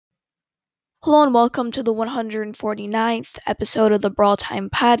Hello and welcome to the 149th episode of the Brawl Time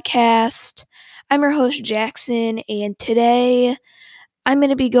podcast. I'm your host Jackson, and today I'm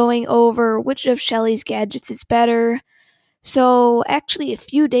going to be going over which of Shelly's gadgets is better. So, actually, a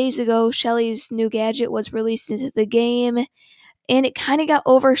few days ago, Shelly's new gadget was released into the game, and it kind of got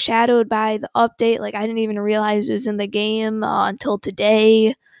overshadowed by the update. Like, I didn't even realize it was in the game until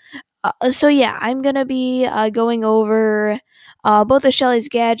today. So I'm gonna be going over both of Shelly's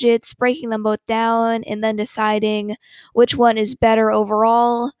gadgets, breaking them both down, and then deciding which one is better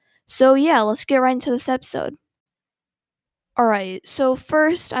overall. So yeah, let's get right into this episode. Alright, so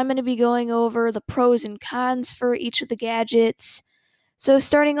first I'm gonna be going over the pros and cons for each of the gadgets. So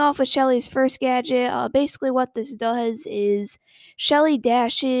starting off with Shelly's first gadget, basically what this does is Shelly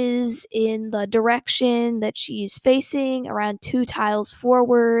dashes in the direction that she's facing around 2 tiles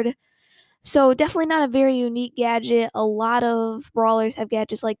forward. So definitely not a very unique gadget. A lot of brawlers have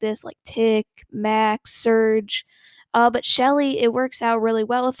gadgets like this, like Tick, Max, Surge. But Shelly, it works out really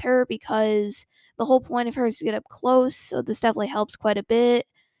well with her because the whole point of her is to get up close. So this definitely helps quite a bit.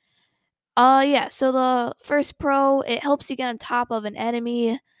 Yeah. So the first pro, it helps you get on top of an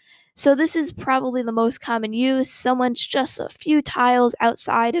enemy. So this is probably the most common use. Someone's just a few tiles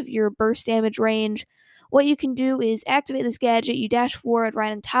outside of your burst damage range. What you can do is activate this gadget, you dash forward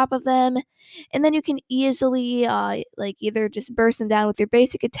right on top of them, and then you can easily either just burst them down with your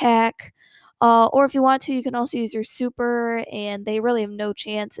basic attack, or if you want to, you can also use your super, and they really have no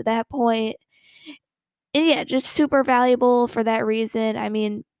chance at that point. And yeah, just super valuable for that reason. I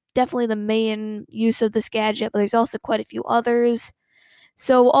mean, definitely the main use of this gadget, but there's also quite a few others.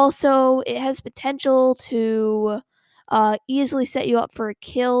 So also, it has potential to easily set you up for a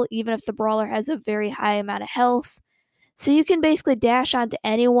kill, even if the brawler has a very high amount of health. So you can basically dash onto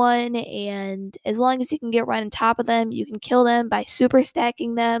anyone, and as long as you can get right on top of them, you can kill them by super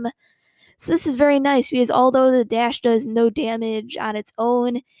stacking them. So this is very nice because although the dash does no damage on its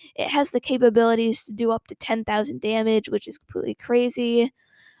own, it has the capabilities to do up to 10,000 damage, which is completely crazy.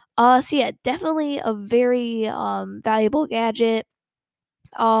 So yeah, definitely a very valuable gadget.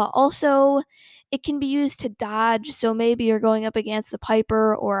 Also, it can be used to dodge. So maybe you're going up against a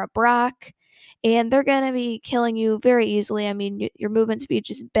Piper or a Brock, and they're going to be killing you very easily. I mean, your movement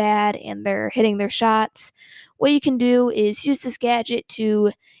speed is bad, and they're hitting their shots. What you can do is use this gadget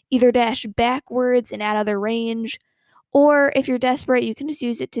to either dash backwards and out of their range, or if you're desperate, you can just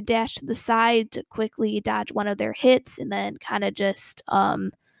use it to dash to the side to quickly dodge one of their hits, and then kind of just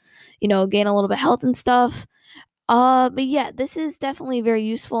gain a little bit of health and stuff. But yeah, this is definitely very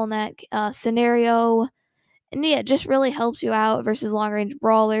useful in that scenario. And yeah, it just really helps you out versus long range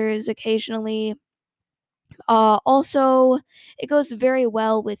brawlers occasionally. Also, it goes very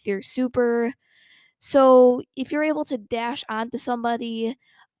well with your super. So if you're able to dash onto somebody,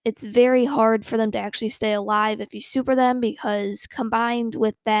 it's very hard for them to actually stay alive if you super them because combined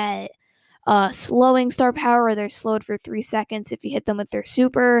with that slowing star power where they're slowed for 3 seconds if you hit them with their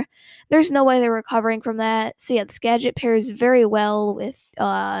super. There's no way they're recovering from that. So yeah, this gadget pairs very well with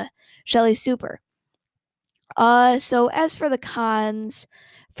Shelly's super. So as for the cons,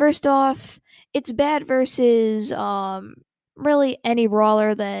 first off, it's bad versus really any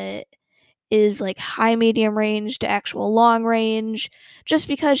brawler that is like high medium range to actual long range, just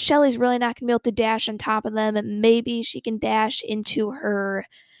because Shelly's really not gonna be able to dash on top of them, and maybe she can dash into her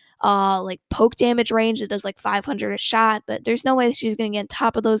like poke damage range that does like 500 a shot, but there's no way she's gonna get on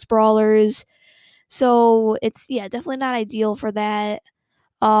top of those brawlers. So it's yeah, definitely not ideal for that.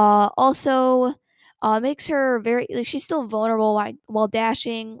 Also, makes her very like she's still vulnerable while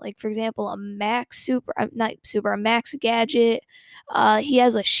dashing. Like for example, a max super, not super, a max gadget. He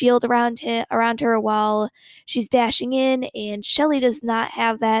has a shield around her while she's dashing in, and Shelly does not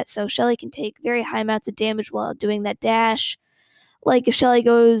have that. So Shelly can take very high amounts of damage while doing that dash. Like if Shelly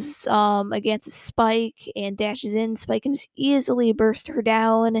goes against a Spike and dashes in, Spike can just easily burst her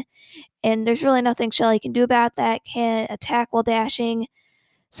down, and there's really nothing Shelly can do about that. Can't attack while dashing.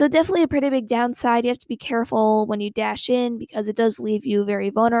 So definitely a pretty big downside. You have to be careful when you dash in because it does leave you very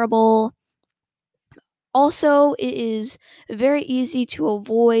vulnerable. Also, it is very easy to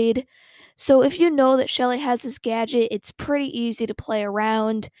avoid. So if you know that Shelly has this gadget, it's pretty easy to play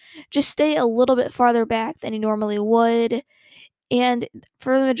around. Just stay a little bit farther back than you normally would. And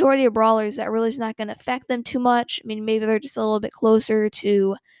for the majority of brawlers, that really is not going to affect them too much. I mean, maybe they're just a little bit closer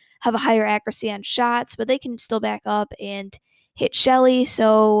to have a higher accuracy on shots, but they can still back up and hit Shelly.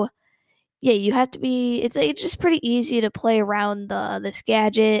 So yeah, you have to be. It's just pretty easy to play around this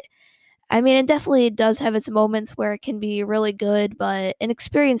gadget. I mean, it definitely does have its moments where it can be really good, but an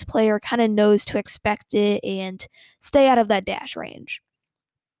experienced player kind of knows to expect it and stay out of that dash range.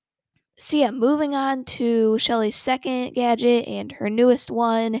 So yeah, moving on to Shelly's second gadget and her newest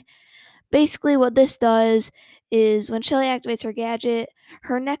one. Basically, what this does is when Shelly activates her gadget,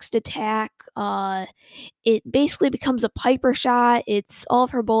 her next attack, it basically becomes a Piper shot. It's all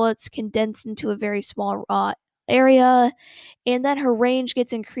of her bullets condensed into a very small area, and then her range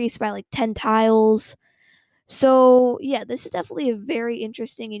gets increased by like 10 tiles. So, yeah, this is definitely a very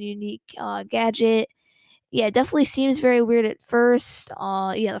interesting and unique gadget. Yeah, it definitely seems very weird at first.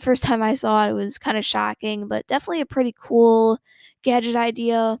 Yeah, the first time I saw it, it was kind of shocking, but definitely a pretty cool gadget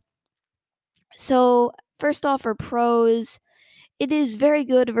idea. So, first off, for pros, it is very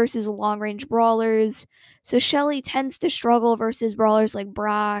good versus long range brawlers. So Shelly tends to struggle versus brawlers like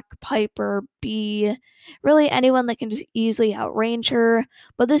Brock, Piper, Bea, really anyone that can just easily outrange her.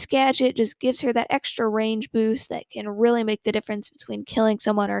 But this gadget just gives her that extra range boost that can really make the difference between killing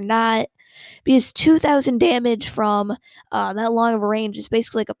someone or not, because 2,000 damage from that long of a range is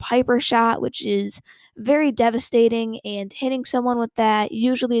basically like a Piper shot, which is very devastating. And hitting someone with that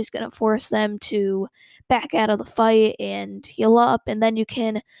usually is going to force them to back out of the fight and heal up, and then you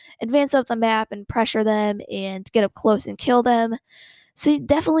can advance up the map and pressure them and get up close and kill them. So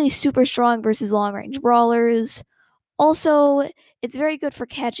definitely super strong versus long range brawlers. Also, it's very good for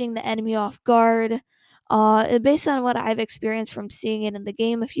catching the enemy off guard. Based on what I've experienced from seeing it in the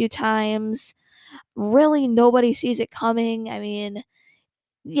game a few times, really nobody sees it coming. I mean,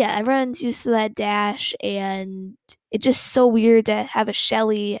 yeah, everyone's used to that dash, and it's just so weird to have a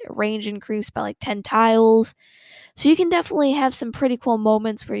Shelly range increase by like 10 tiles. So you can definitely have some pretty cool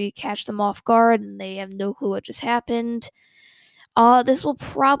moments where you catch them off guard and they have no clue what just happened. This will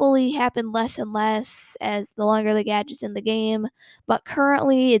probably happen less and less as the longer the gadget's in the game, but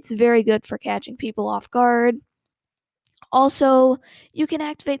currently it's very good for catching people off guard. Also, you can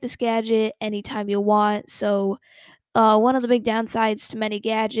activate this gadget anytime you want, so one of the big downsides to many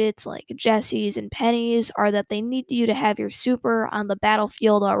gadgets like Jessie's and Penny's are that they need you to have your super on the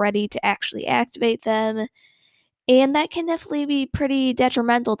battlefield already to actually activate them. And that can definitely be pretty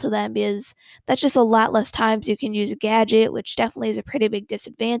detrimental to them because that's just a lot less times you can use a gadget, which definitely is a pretty big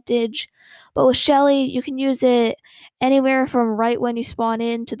disadvantage. But with Shelly, you can use it anywhere from right when you spawn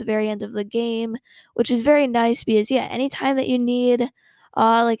in to the very end of the game, which is very nice because, yeah, anytime that you need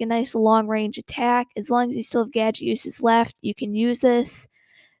like a nice long range attack, as long as you still have gadget uses left, you can use this.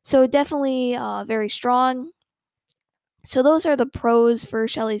 So definitely very strong. So those are the pros for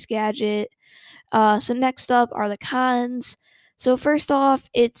Shelly's gadget. So next up are the cons. So first off,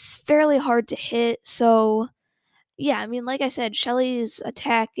 it's fairly hard to hit. So yeah, I mean, like I said, Shelly's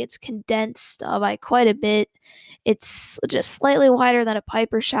attack gets condensed by quite a bit. It's just slightly wider than a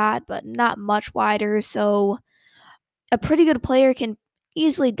Piper shot, but not much wider. So a pretty good player can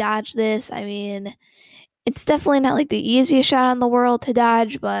easily dodge this. I mean, it's definitely not like the easiest shot in the world to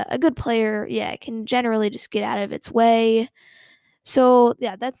dodge, but a good player, yeah, can generally just get out of its way. So,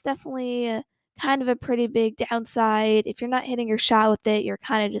 yeah, that's definitely kind of a pretty big downside. If you're not hitting your shot with it, you're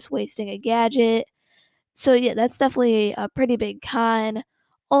kind of just wasting a gadget. So, yeah, that's definitely a pretty big con.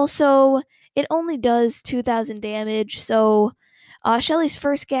 Also, it only does 2,000 damage. So, Shelly's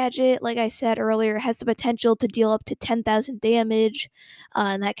first gadget, like I said earlier, has the potential to deal up to 10,000 damage.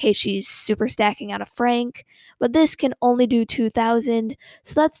 In that case, she's super stacking on a Frank. But this can only do 2,000.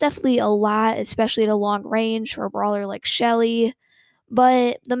 So, that's definitely a lot, especially at a long range for a brawler like Shelly,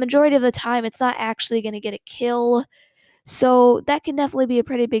 but the majority of the time it's not actually going to get a kill. So that can definitely be a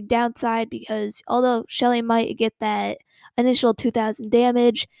pretty big downside because although Shelly might get that initial 2,000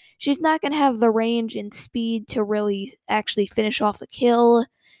 damage, she's not going to have the range and speed to really actually finish off the kill.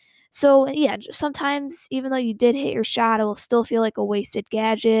 So yeah, sometimes even though you did hit your shot, it will still feel like a wasted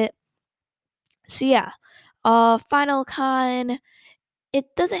gadget. So yeah, final con,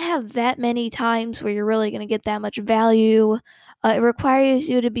 it doesn't have that many times where you're really going to get that much value. It requires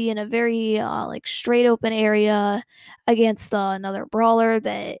you to be in a very like straight open area against another brawler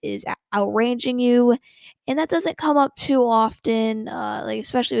that is outranging you, and that doesn't come up too often. Like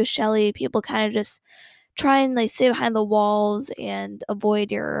especially with Shelly, people kind of just try and like stay behind the walls and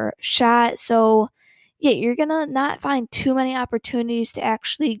avoid your shot. So yeah, you're gonna not find too many opportunities to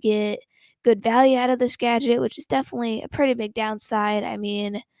actually get good value out of this gadget, which is definitely a pretty big downside. I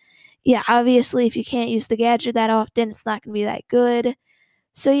mean, yeah, obviously, if you can't use the gadget that often, it's not going to be that good.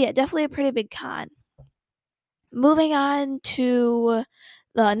 So, yeah, definitely a pretty big con. Moving on to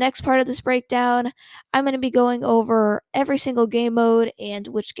the next part of this breakdown, I'm going to be going over every single game mode and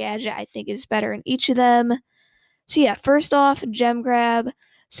which gadget I think is better in each of them. So yeah, first off, gem grab.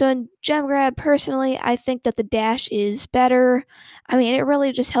 So in gem grab, personally, I think that the dash is better. I mean, it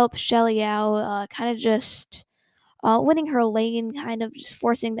really just helps Shelly out, kind of just winning her lane, kind of just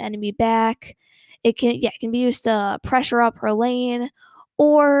forcing the enemy back. It can be used to pressure up her lane,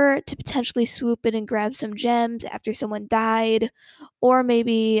 or to potentially swoop in and grab some gems after someone died, or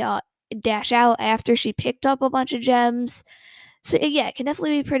maybe dash out after she picked up a bunch of gems. So yeah, it can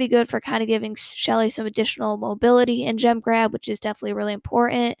definitely be pretty good for kind of giving Shelly some additional mobility in gem grab, which is definitely really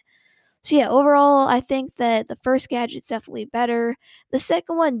important. So yeah, overall, I think that the first gadget's definitely better. The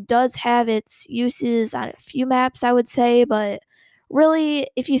second one does have its uses on a few maps, I would say, but really,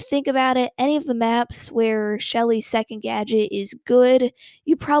 if you think about it, any of the maps where Shelly's second gadget is good,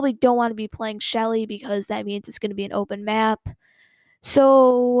 you probably don't want to be playing Shelly because that means it's going to be an open map.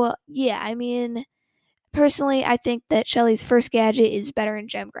 So yeah, I mean, personally, I think that Shelly's first gadget is better in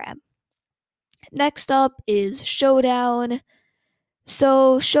gem grab. Next up is Showdown.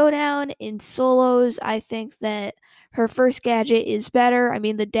 So, Showdown in solos, I think that her first gadget is better. I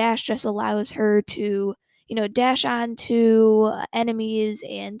mean, the dash just allows her to, dash onto enemies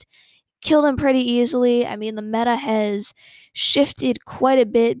and kill them pretty easily. I mean, the meta has shifted quite a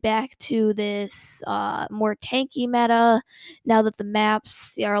bit back to this more tanky meta now that the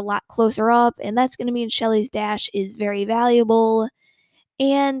maps are a lot closer up, and that's going to mean Shelly's dash is very valuable,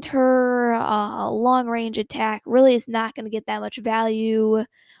 and her long range attack really is not going to get that much value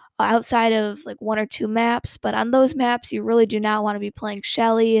outside of like one or two maps. But on those maps, you really do not want to be playing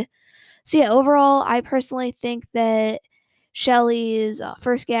Shelly. So yeah, overall, I personally think that Shelly's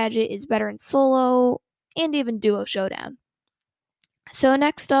first gadget is better in solo and even duo showdown. So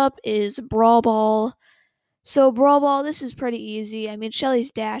next up is Brawl Ball. So Brawl Ball, this is pretty easy. I mean,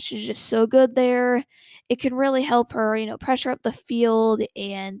 Shelly's dash is just so good there. It can really help her, pressure up the field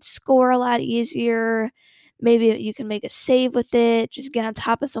and score a lot easier. Maybe you can make a save with it, just get on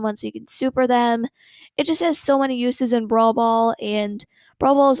top of someone so you can super them. It just has so many uses in Brawl Ball, and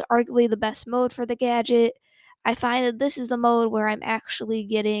Brawl Ball is arguably the best mode for the gadget. I find that this is the mode where I'm actually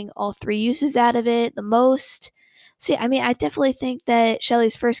getting all three uses out of it the most. So, yeah, I mean, I definitely think that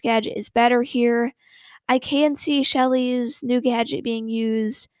Shelly's first gadget is better here. I can see Shelly's new gadget being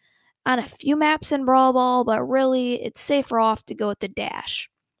used on a few maps in Brawl Ball, but really it's safer off to go with the dash.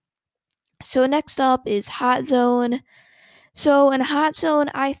 So next up is Hot Zone. So in Hot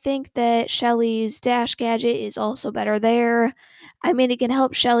Zone, I think that Shelly's dash gadget is also better there. I mean, it can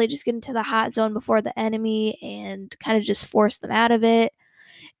help Shelly just get into the hot zone before the enemy and kind of just force them out of it.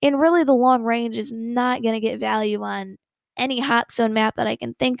 And really, the long range is not going to get value on any hot zone map that I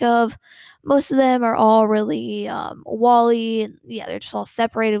can think of. Most of them are all really wally. Yeah, they're just all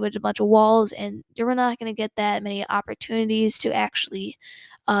separated with a bunch of walls, and you're not going to get that many opportunities to actually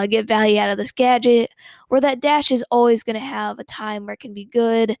get value out of this gadget. Where that dash is always going to have a time where it can be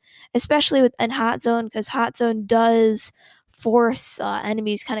good, especially in hot zone, because hot zone does force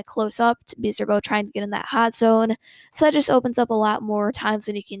enemies kind of close up because they're both trying to get in that hot zone. So that just opens up a lot more times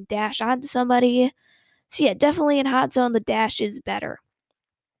when you can dash onto somebody. So yeah, definitely in hot zone the dash is better.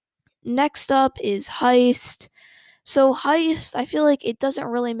 Next up is Heist. So Heist, I feel like it doesn't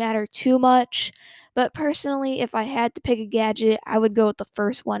really matter too much, but personally, if I had to pick a gadget, I would go with the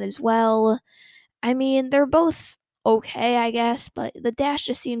first one as well. I mean, they're both okay, I guess, but the dash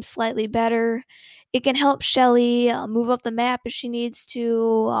just seems slightly better. It can help Shelly move up the map if she needs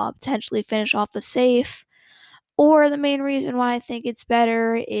to, potentially finish off the safe. Or the main reason why I think it's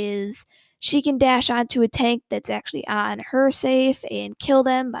better is she can dash onto a tank that's actually on her safe and kill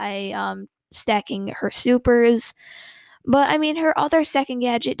them by stacking her supers. But I mean, her other second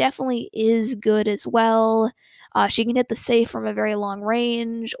gadget definitely is good as well. She can hit the safe from a very long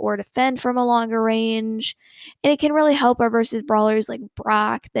range or defend from a longer range. And it can really help her versus brawlers like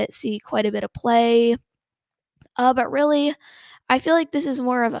Brock that see quite a bit of play. But really, I feel like this is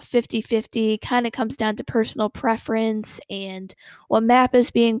more of a 50-50. Kind of comes down to personal preference and what map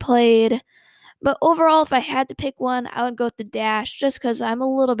is being played. But overall, if I had to pick one, I would go with the dash just because I'm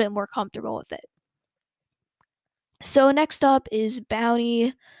a little bit more comfortable with it. So next up is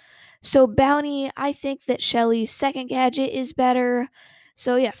Bounty. So Bounty, I think that Shelly's second gadget is better.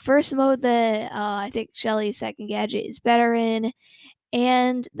 So yeah, first mode that I think Shelly's second gadget is better in,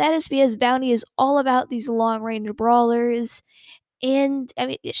 and that is because Bounty is all about these long range brawlers. And I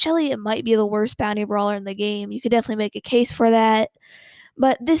mean, Shelly might be the worst bounty brawler in the game. You could definitely make a case for that.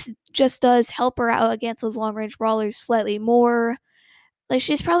 But this just does help her out against those long range brawlers slightly more. Like,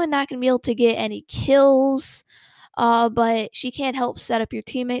 she's probably not going to be able to get any kills, but she can help set up your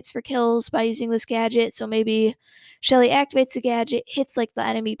teammates for kills by using this gadget. So maybe Shelly activates the gadget, hits like the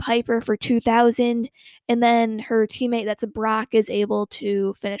enemy Piper for 2,000, and then her teammate that's a Brock is able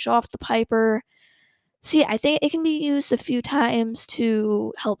to finish off the Piper. So yeah, I think it can be used a few times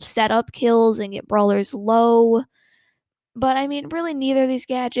to help set up kills and get brawlers low. But I mean, really, neither of these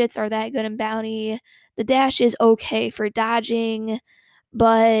gadgets are that good in Bounty. The dash is okay for dodging,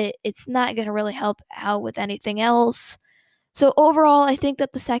 but it's not going to really help out with anything else. So overall, I think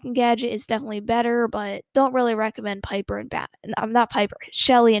that the second gadget is definitely better, but don't really recommend Piper and Bounty. I'm not Piper,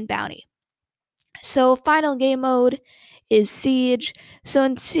 Shelly and Bounty. So final game mode is Siege. So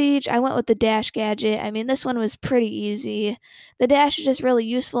in Siege, I went with the dash gadget. I mean, this one was pretty easy. The dash is just really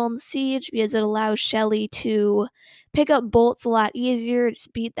useful in Siege because it allows Shelly to pick up bolts a lot easier, to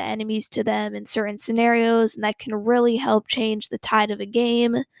beat the enemies to them in certain scenarios, and that can really help change the tide of a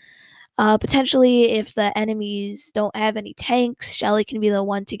game. Potentially, if the enemies don't have any tanks, Shelly can be the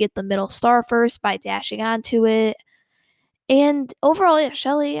one to get the middle star first by dashing onto it. And overall, yeah,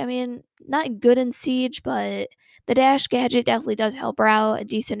 Shelly, I mean, not good in Siege, but the dash gadget definitely does help her out a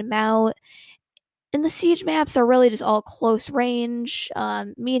decent amount. And the Siege maps are really just all close range,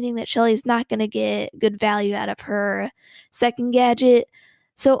 meaning that Shelly's not going to get good value out of her second gadget.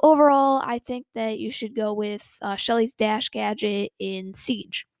 So overall, I think that you should go with Shelly's dash gadget in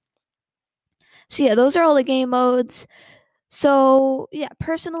Siege. So yeah, those are all the game modes. So, yeah,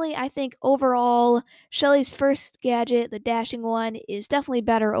 personally, I think overall, Shelly's first gadget, the dashing one, is definitely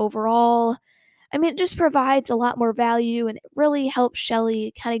better overall. I mean, it just provides a lot more value and it really helps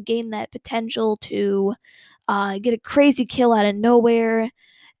Shelly kind of gain that potential to get a crazy kill out of nowhere.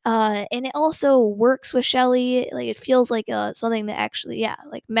 And it also works with Shelly. Like, it feels like something that actually, yeah,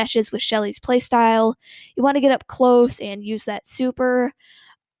 like meshes with Shelly's playstyle. You want to get up close and use that super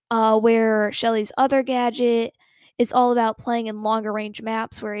where Shelly's other gadget is all about playing in longer range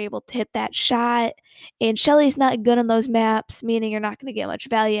maps where you're able to hit that shot. And Shelly's not good on those maps, meaning you're not going to get much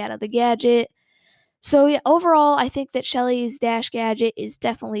value out of the gadget. So, yeah, overall, I think that Shelly's dash gadget is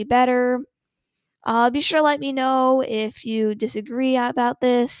definitely better. Be sure to let me know if you disagree about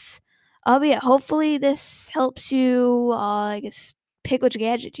this. But yeah, hopefully this helps you, I guess, pick which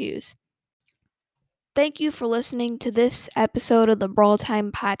gadget to use. Thank you for listening to this episode of the Brawl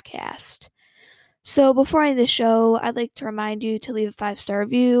Time Podcast. So, before I end the show, I'd like to remind you to leave a 5-star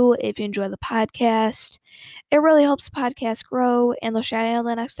review if you enjoy the podcast. It really helps the podcast grow, and they'll shout out on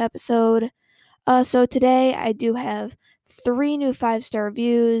the next episode. So, today I do have 3 new 5-star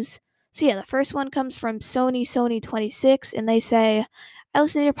reviews. So, yeah, the first one comes from Sony26, and they say, I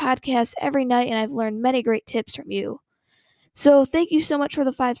listen to your podcast every night, and I've learned many great tips from you. So, thank you so much for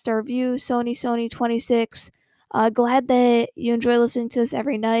the 5-star review, Sony26. Glad that you enjoy listening to this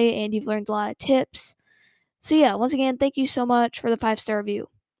every night and you've learned a lot of tips. So yeah, once again, thank you so much for the 5-star review.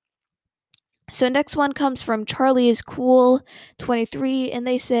 So next one comes from Charlie is Cool 23, and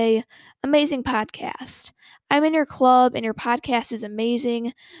they say, amazing podcast. I'm in your club and your podcast is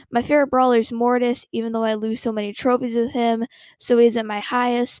amazing. My favorite brawler is Mortis, even though I lose so many trophies with him, so he isn't my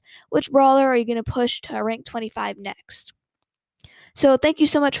highest. Which brawler are you going to push to rank 25 next? So thank you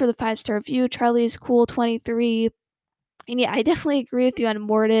so much for the 5-star review, Charlie is Cool 23. And yeah, I definitely agree with you on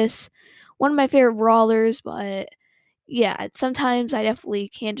Mortis. One of my favorite brawlers, but yeah, sometimes I definitely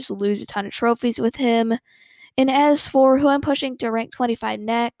can just lose a ton of trophies with him. And as for who I'm pushing to rank 25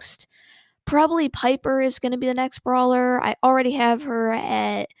 next, probably Piper is going to be the next brawler. I already have her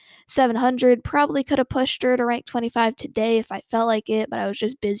at 700. Probably could have pushed her to rank 25 today if I felt like it, but I was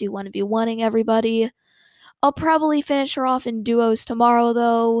just busy 1v1ing everybody. I'll probably finish her off in duos tomorrow,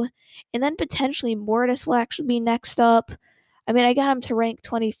 though. And then potentially Mortis will actually be next up. I mean, I got him to rank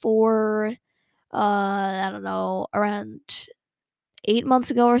 24, I don't know, around 8 months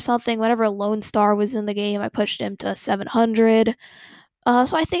ago or something. Whenever Lone Star was in the game, I pushed him to 700.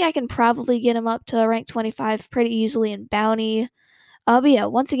 So I think I can probably get him up to rank 25 pretty easily in Bounty. But yeah,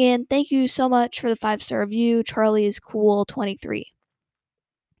 once again, thank you so much for the 5-star review. Charlie is Cool 23.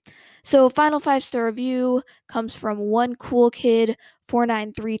 So, final 5-star review comes from One Cool Kid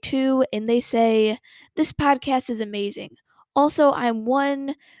 4932, and they say, this podcast is amazing. Also, I'm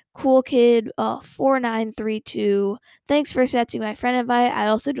One Cool Kid 4932. Thanks for accepting my friend invite. I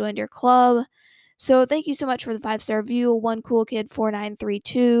also joined your club. So, thank you so much for the 5-star review, One Cool Kid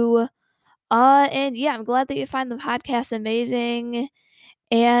 4932. And yeah, I'm glad that you find the podcast amazing.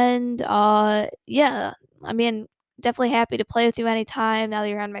 And yeah, I mean, definitely happy to play with you anytime. Now that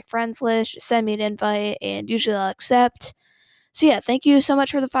you're on my friends list, just send me an invite and usually I'll accept. So yeah, thank you so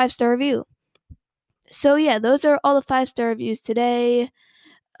much for the 5-star review. So yeah, those are all the 5-star reviews today.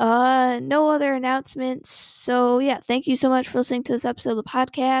 No other announcements. So yeah, thank you so much for listening to this episode of the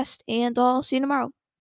podcast, and I'll see you tomorrow.